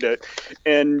wanted to,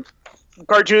 and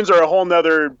cartoons are a whole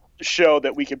nother show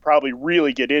that we could probably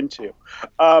really get into.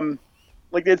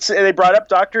 They brought up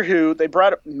Doctor Who. They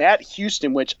brought up Matt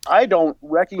Houston, which I don't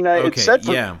recognize. Okay, it's set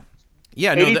for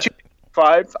 82.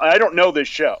 I don't know this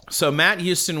show. So Matt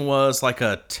Houston was like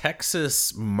a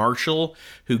Texas marshal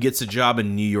who gets a job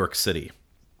in New York City.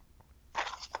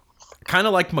 Kind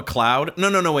of like McCloud. No,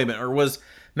 wait a minute. Or was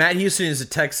Matt Houston is a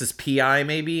Texas PI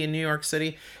maybe in New York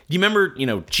City? Do you remember,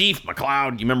 Chief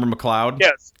McCloud? You remember McCloud?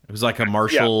 Yes. It was like a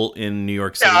marshal in New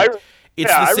York City. It's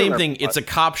the same thing. It's a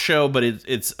cop show, but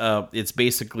it's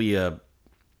basically a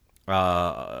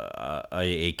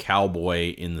cowboy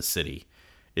in the city.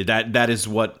 That is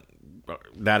what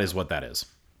that is.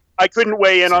 I couldn't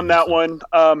weigh in on that one.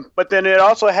 But then it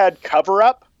also had Cover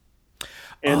Up.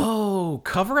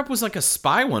 Cover Up was like a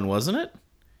spy one, wasn't it?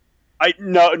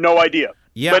 No idea.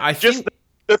 Yeah, but just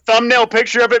the thumbnail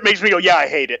picture of it makes me go, yeah, I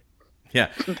hate it. Yeah.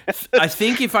 I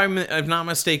think if I'm not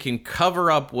mistaken,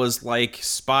 Cover Up was like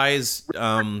spies.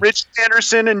 Rich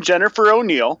Anderson and Jennifer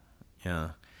O'Neill. Yeah.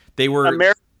 They were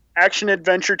American action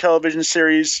adventure television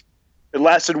series. It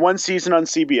lasted one season on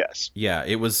CBS. Yeah,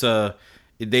 it was.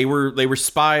 They were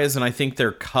spies, and I think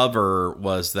their cover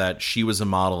was that she was a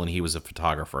model and he was a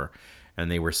photographer,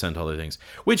 and they were sent other things.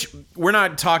 Which we're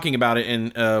not talking about it.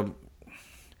 And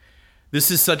This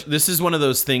is one of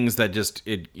those things that just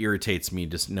it irritates me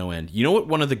just no end. You know what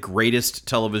one of the greatest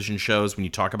television shows when you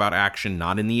talk about action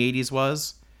not in the 80s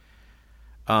was?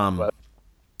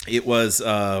 It was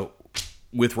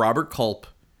with Robert Culp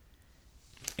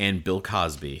and Bill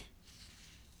Cosby.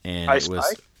 And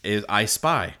I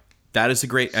Spy. That is a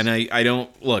great, and I don't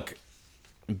look,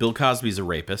 Bill Cosby's a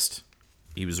rapist.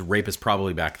 He was a rapist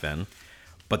probably back then.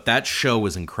 But that show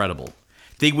was incredible.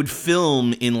 They would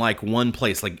film in like one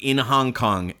place, like in Hong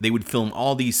Kong. They would film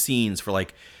all these scenes for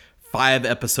like 5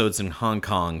 episodes in Hong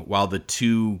Kong while the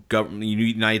 2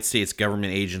 United States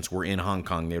government agents were in Hong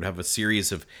Kong. They would have a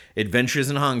series of adventures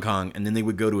in Hong Kong, and then they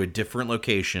would go to a different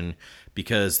location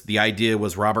because the idea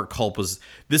was Robert Culp was...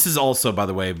 This is also, by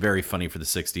the way, very funny for the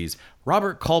 60s.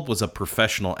 Robert Culp was a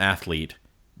professional athlete.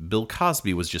 Bill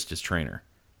Cosby was just his trainer.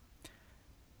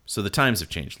 So the times have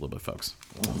changed a little bit, folks.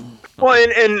 Well,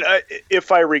 and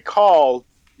if I recall,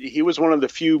 he was one of the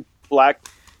few black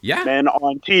men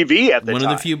on TV at the time. One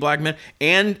of the few black men.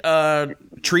 And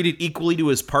treated equally to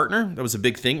his partner. That was a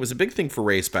big thing. It was a big thing for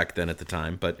race back then at the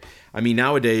time. But, I mean,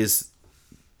 nowadays,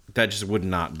 that just would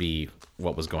not be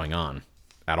what was going on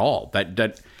at all.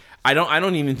 That I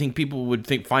don't even think people would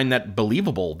find that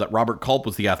believable that Robert Culp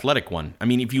was the athletic one. I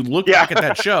mean, if you look back at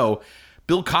that show...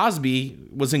 Bill Cosby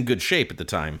was in good shape at the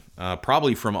time,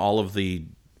 probably from all of the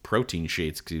protein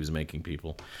shakes he was making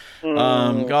people.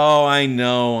 I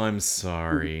know. I'm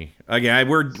sorry. Again,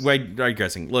 we're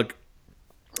digressing. Look,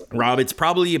 Rob, it's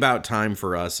probably about time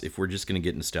for us, if we're just going to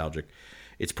get nostalgic,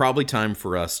 it's probably time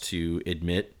for us to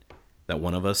admit that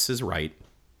one of us is right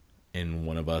and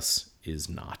one of us is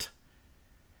not.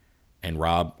 And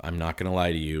Rob, I'm not going to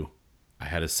lie to you. I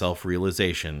had a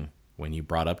self-realization when you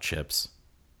brought up chips.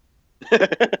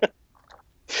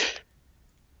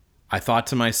 I thought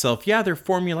to myself, yeah, they're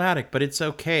formulatic, but it's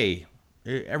okay.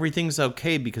 Everything's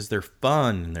okay because they're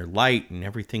fun and they're light and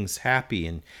everything's happy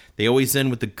and they always end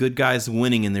with the good guys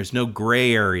winning and there's no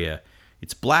gray area.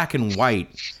 It's black and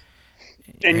white.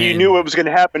 And you knew what was going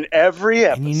to happen every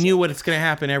episode. And you knew what's going to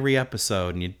happen every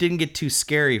episode, and you didn't get too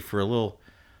scary for a little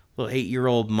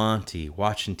 8-year-old Monty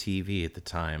watching TV at the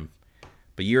time.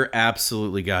 But you're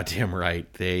absolutely goddamn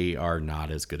right. They are not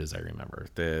as good as I remember.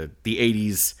 The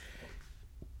 80s,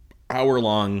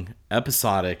 hour-long,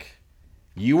 episodic.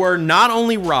 You are not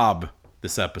only Rob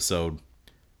this episode,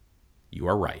 you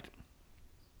are right.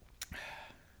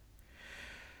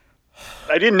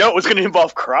 I didn't know it was going to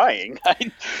involve crying.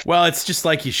 Well, it's just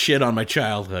like you shit on my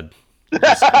childhood.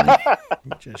 Just shit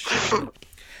on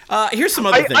it. Here's some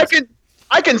other things.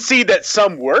 I can see that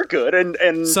some were good,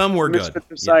 and some were good.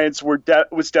 Misfits of Science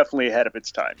was definitely ahead of its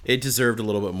time. It deserved a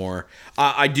little bit more.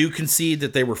 I do concede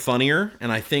that they were funnier, and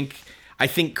I think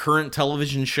current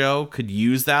television show could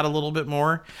use that a little bit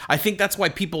more. I think that's why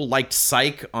people liked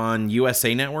Psych on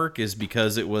USA Network, is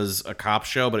because it was a cop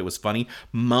show, but it was funny.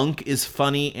 Monk is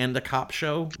funny and a cop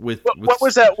show. What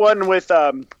was that one with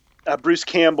Bruce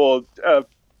Campbell,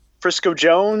 Frisco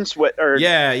Jones?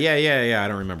 Yeah. I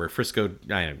don't remember. Frisco.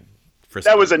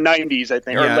 That was a 90s, I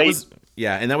think.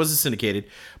 And that was a syndicated.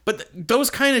 But those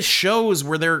kind of shows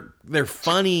where they're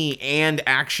funny and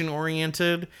action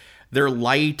oriented, they're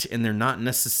light and they're not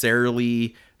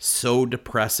necessarily so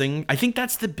depressing. I think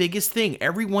that's the biggest thing.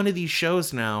 Every one of these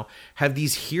shows now have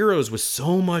these heroes with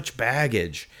so much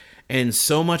baggage and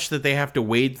so much that they have to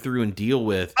wade through and deal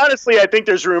with. Honestly, I think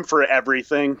there's room for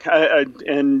everything.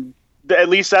 And at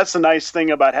least that's the nice thing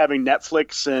about having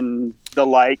Netflix and the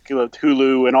like, with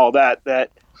Hulu and all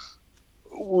that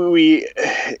we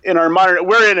in our modern,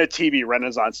 we're in a TV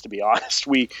renaissance, to be honest.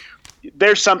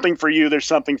 There's something for you, there's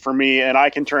something for me, and I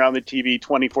can turn on the TV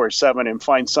 24/7 and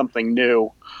find something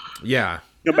new. Yeah.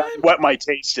 No matter what my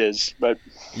taste is, but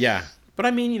yeah. But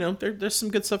I mean, there's some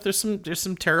good stuff. There's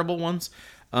some terrible ones.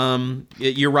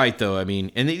 You're right though. I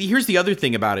mean, and here's the other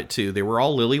thing about it too. They were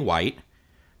all lily white.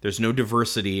 There's no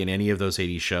diversity in any of those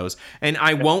 80s shows. And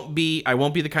I won't be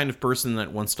the kind of person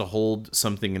that wants to hold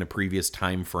something in a previous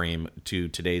time frame to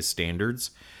today's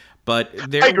standards. But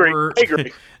I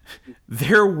agree.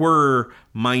 There were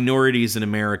minorities in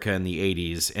America in the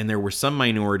 80s, and there were some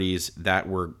minorities that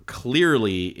were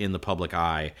clearly in the public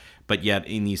eye, but yet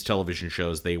in these television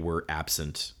shows they were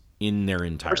absent in their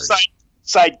entirety. Or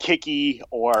sidekicky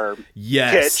or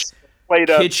yes.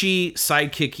 Kitschy,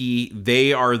 sidekicky,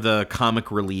 they are the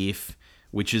comic relief,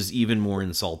 which is even more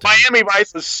insulting. Miami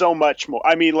Vice is so much more.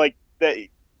 I mean, like,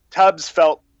 Tubbs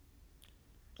felt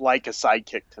like a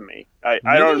sidekick to me. I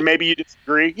don't. Maybe you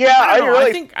disagree. Yeah,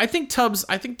 I think Tubbs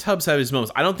had his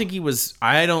moments. I don't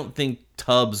think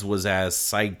Tubbs was as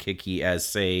sidekicky as,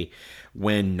 say,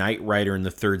 when Knight Rider in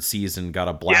the 3rd season got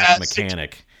a black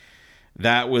mechanic.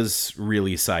 That was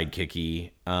really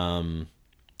sidekicky.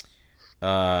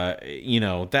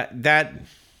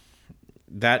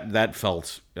 That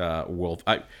felt world.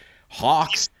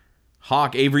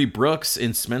 Hawk, Avery Brooks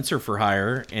in Spencer for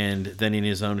Hire, and then in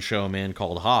his own show, A Man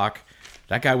Called Hawk.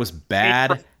 That guy was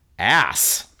bad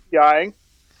ass. Yeah.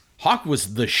 Hawk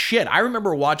was the shit. I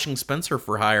remember watching Spencer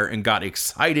for Hire and got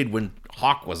excited when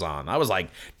Hawk was on. I was like,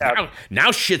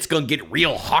 now shit's gonna get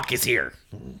real. Hawk is here.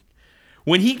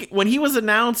 When he was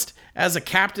announced as a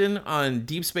captain on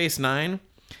Deep Space Nine,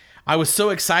 I was so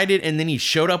excited, and then he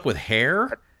showed up with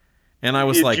hair, and I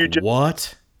was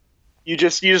what? You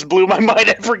just blew my mind.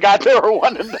 I forgot they were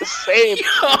one and the same.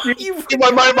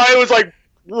 My mind was like,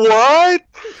 what?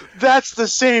 That's the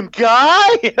same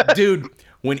guy? Dude,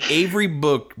 when Avery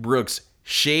Brooks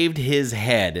shaved his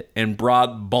head and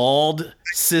brought bald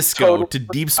Cisco to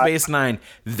Deep Space Nine,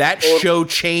 that show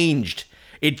changed.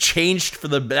 It changed for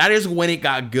the... That is when it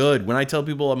got good. When I tell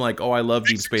people, I'm like, oh, I love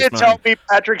Deep Space Nine. Tell me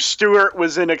Patrick Stewart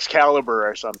was in Excalibur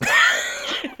or something.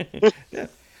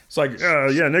 It's like, next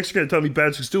you're going to tell me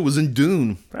Patrick Stewart was in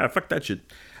Dune. Fuck that shit.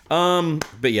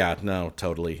 But yeah, no,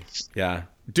 totally. Yeah.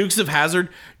 Dukes of Hazzard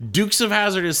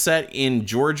is set in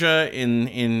Georgia,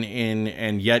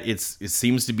 and yet it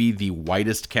seems to be the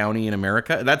whitest county in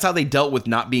America. That's how they dealt with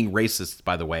not being racist,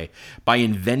 by the way, by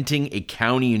inventing a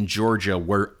county in Georgia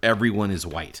where everyone is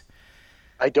white.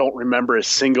 I don't remember a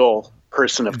single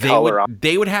person of color.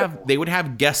 They would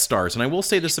have guest stars, and I will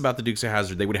say this about the Dukes of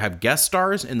Hazzard: they would have guest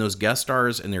stars, and those guest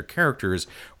stars and their characters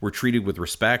were treated with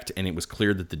respect, and it was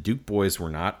clear that the Duke boys were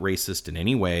not racist in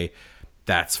any way.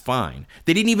 That's fine.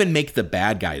 They didn't even make the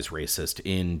bad guys racist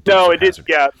in Dukes of Hazzard.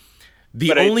 Yeah.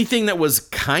 The only thing that was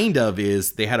kind of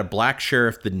is they had a black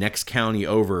sheriff the next county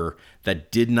over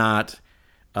that did not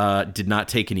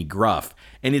take any gruff.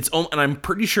 And I'm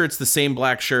pretty sure it's the same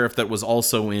black sheriff that was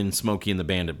also in Smokey and the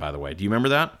Bandit, by the way. Do you remember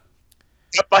that?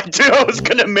 Yep, I do. I was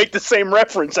going to make the same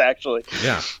reference, actually.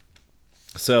 Yeah.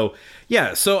 So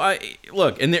I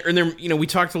look, and there, we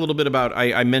talked a little bit about,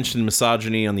 I mentioned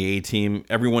misogyny on the A-Team.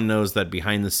 Everyone knows that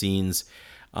behind the scenes,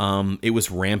 it was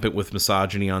rampant with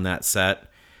misogyny on that set.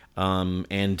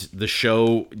 And the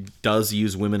show does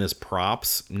use women as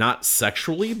props, not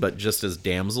sexually, but just as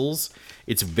damsels.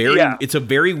 It's a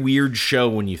very weird show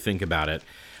when you think about it,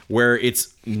 where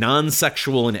it's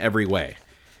non-sexual in every way.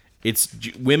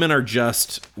 Women are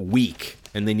just weak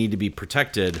and they need to be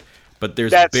protected. But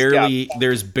there's barely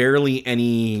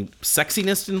any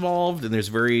sexiness involved, and there's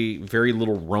very, very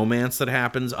little romance that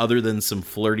happens other than some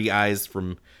flirty eyes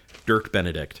from Dirk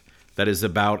Benedict. That is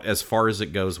about as far as it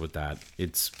goes with that.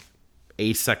 It's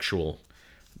asexual.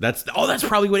 That's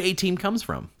probably what A-Team comes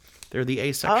from. They're the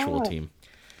asexual team.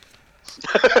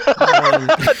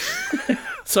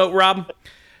 So Rob,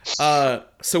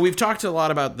 so we've talked a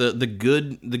lot about the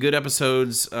good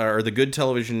episodes, or the good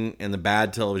television and the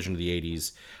bad television of the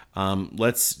 80s.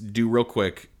 Let's do real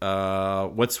quick.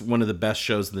 What's one of the best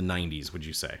shows of the 90s, would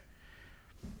you say?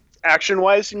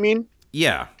 Action-wise, you mean?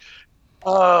 Yeah.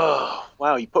 Oh,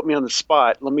 wow, you put me on the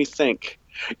spot. Let me think.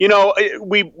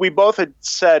 We both had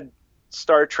said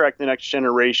Star Trek The Next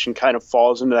Generation kind of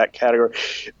falls into that category.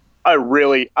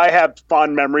 I have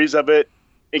fond memories of it.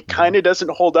 It kind of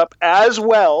doesn't hold up as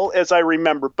well as I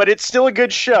remember, but it's still a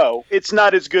good show. It's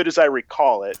not as good as I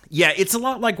recall it. Yeah, it's a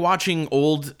lot like watching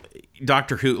old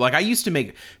Doctor Who. Like I used to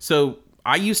make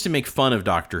fun of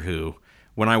Doctor Who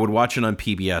when I would watch it on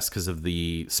PBS because of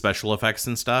the special effects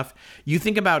and stuff. You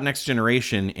think about Next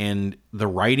Generation and the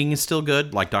writing is still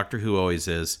good, like Doctor Who always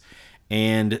is.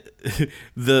 And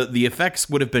the effects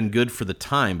would have been good for the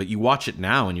time, but you watch it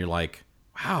now and you're like,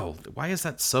 wow, why is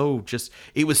that so just...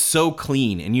 It was so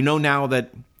clean. And now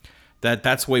that's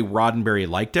the way Roddenberry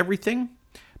liked everything.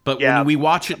 But when we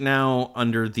watch it now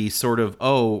under the sort of,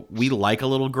 we like a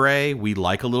little gray, we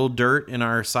like a little dirt in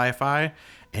our sci-fi,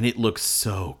 and it looks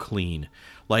so clean.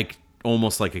 Like,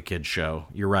 almost like a kid's show.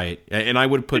 You're right. And I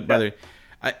would put...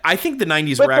 I think the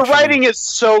 90s were actually... But the writing is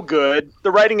so good. The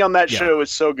writing on that show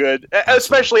is so good. Absolutely.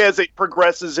 Especially as it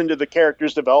progresses into the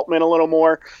character's development a little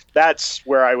more. That's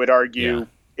where I would argue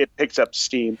it picks up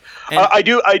steam. I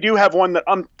do have one that...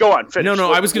 go on, finish.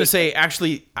 No, I was going to say,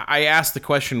 actually, I asked the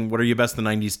question, what are your best in the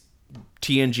 90s?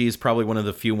 TNG is probably one of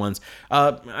the few ones.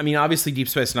 Obviously Deep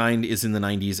Space Nine is in the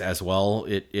 90s as well.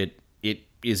 It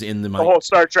is in the whole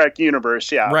Star Trek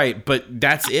universe, yeah. Right, but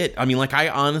that's it. I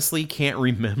honestly can't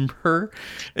remember.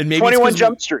 And maybe 21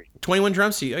 Jump Street. 21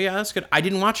 Jump Street. Oh yeah, that's good. I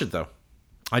didn't watch it though.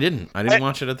 I didn't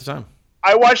watch it at the time.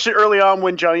 I watched it early on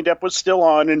when Johnny Depp was still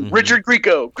on, and Richard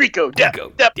Grieco,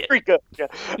 Depp. Yeah.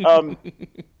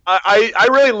 I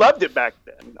really loved it back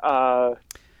then.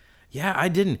 Yeah, I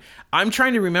didn't. I'm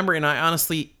trying to remember, and I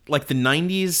honestly, like the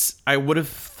 90s, I would have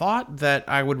thought that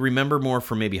I would remember more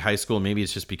from maybe high school. Maybe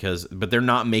it's just because, but they're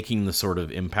not making the sort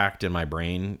of impact in my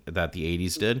brain that the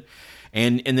 80s did.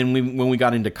 And then when we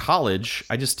got into college,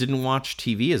 I just didn't watch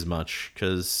TV as much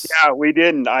because... Yeah, we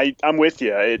didn't. I'm with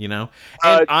you. And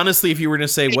honestly, if you were to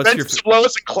say, what's your...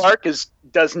 Lois and Clark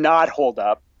does not hold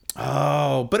up.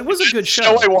 Oh, but it was a good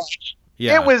show. I watched.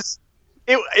 Yeah.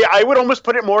 I would almost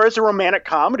put it more as a romantic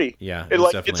comedy. Yeah,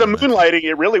 it's a moonlighting.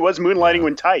 It really was moonlighting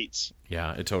in tights.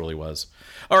 Yeah, it totally was.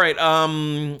 All right,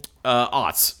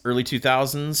 aughts, early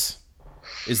 2000s.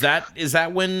 Is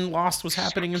that when Lost was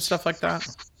happening and stuff like that?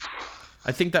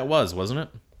 I think that wasn't it?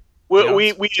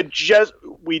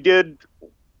 We did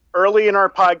early in our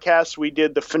podcast. We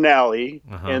did the finale,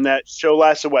 and that show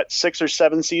lasted 6 or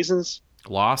 7 seasons.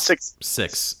 Lost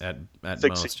six at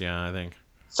most. Yeah, I think.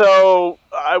 So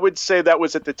I would say that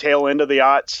was at the tail end of the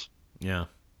aughts. Yeah.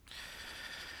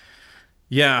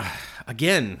 Yeah.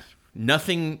 Again,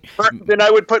 nothing. Then I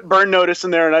would put Burn Notice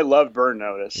in there, and I love Burn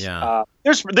Notice. Yeah.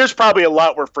 There's probably a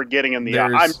lot we're forgetting in the.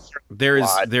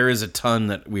 There is a ton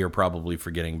that we are probably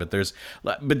forgetting, but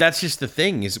that's just the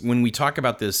thing is when we talk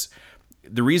about this.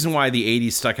 The reason why the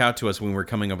 80s stuck out to us when we were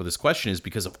coming up with this question is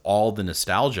because of all the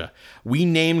nostalgia. We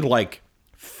named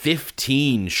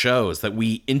 15 shows that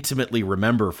we intimately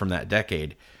remember from that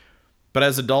decade. But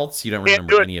as adults, you don't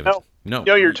remember any of it. No,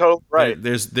 you're totally right.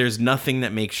 There's nothing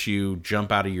that makes you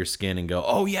jump out of your skin and go,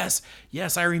 oh, yes,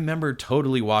 I remember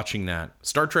totally watching that.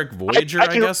 Star Trek Voyager, I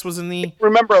guess, was in the... I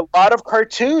remember a lot of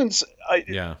cartoons.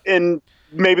 And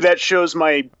maybe that shows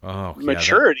my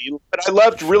maturity. But I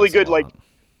loved really good,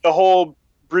 the whole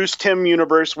Bruce Timm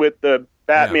universe with the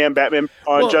Batman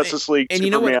on Justice League. And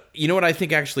Superman. you know what I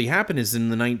think actually happened is in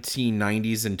the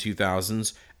 1990s and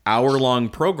 2000s, hour-long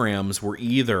programs were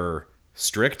either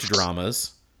strict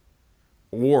dramas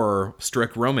or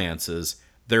strict romances.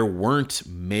 There weren't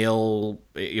male,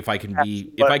 if I can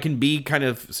be kind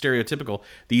of stereotypical,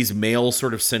 these male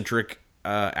sort of centric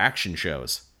action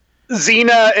shows.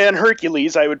 Xena and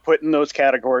Hercules, I would put in those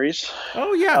categories.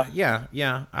 Oh yeah.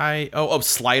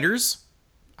 Sliders.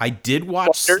 I did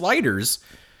watch Sliders.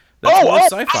 That's more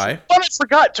sci-fi. I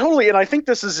forgot totally, and I think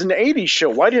this is an 80s show.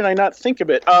 Why did I not think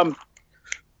of it?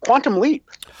 Quantum Leap.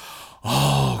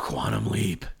 Oh, Quantum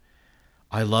Leap.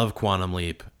 I love Quantum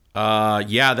Leap.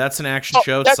 That's an action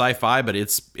show. It's sci-fi, but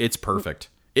it's perfect.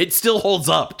 It still holds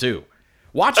up too.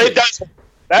 Watch it.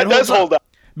 That does hold up.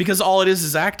 Because all it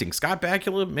is acting. Scott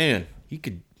Bakula, man, he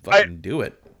could fucking do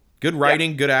it. Good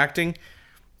writing, good acting.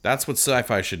 That's what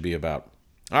sci-fi should be about.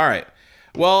 All right.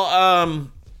 Well,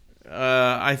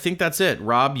 I think that's it.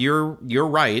 Rob, you're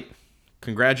right.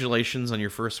 Congratulations on your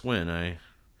first win. It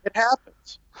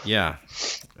happens. Yeah.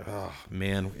 Oh,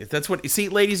 man. That's what... See,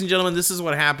 ladies and gentlemen, this is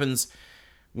what happens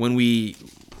when we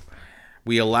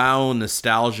allow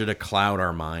nostalgia to cloud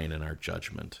our mind and our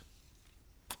judgment.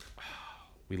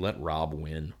 We let Rob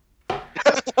win.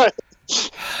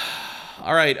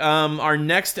 All right. Our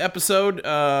next episode,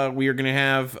 we are going to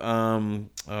have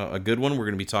a good one. We're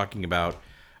going to be talking about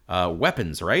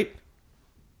weapons, right?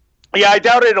 Yeah, I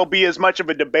doubt it'll be as much of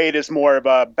a debate as more of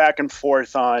a back and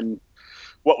forth on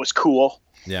what was cool.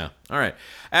 Yeah. All right.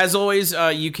 As always,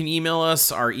 you can email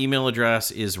us. Our email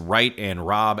address is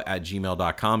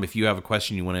rightandrob@gmail.com. If you have a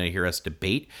question you want to hear us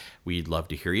debate, we'd love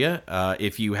to hear you.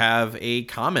 If you have a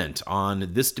comment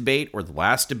on this debate or the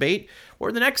last debate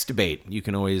or the next debate, you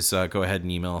can always go ahead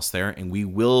and email us there, and we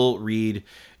will read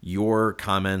your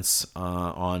comments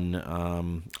on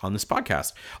this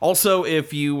podcast. Also,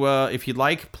 if you'd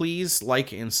like, please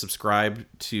like and subscribe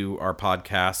to our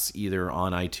podcasts either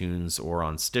on iTunes or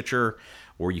on Stitcher,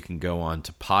 or you can go on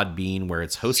to Podbean where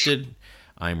it's hosted.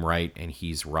 I'm Right and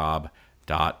he's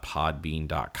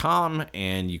Rob.podbean.com,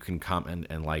 and you can comment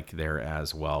and like there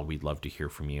as well. We'd love to hear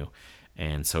from you.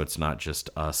 And so it's not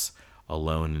just us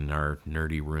alone in our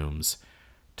nerdy rooms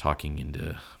talking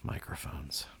into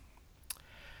microphones.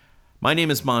 My name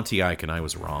is Monty Ike, and I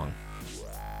was wrong.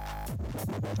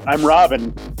 I'm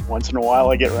Robin. Once in a while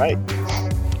I get right.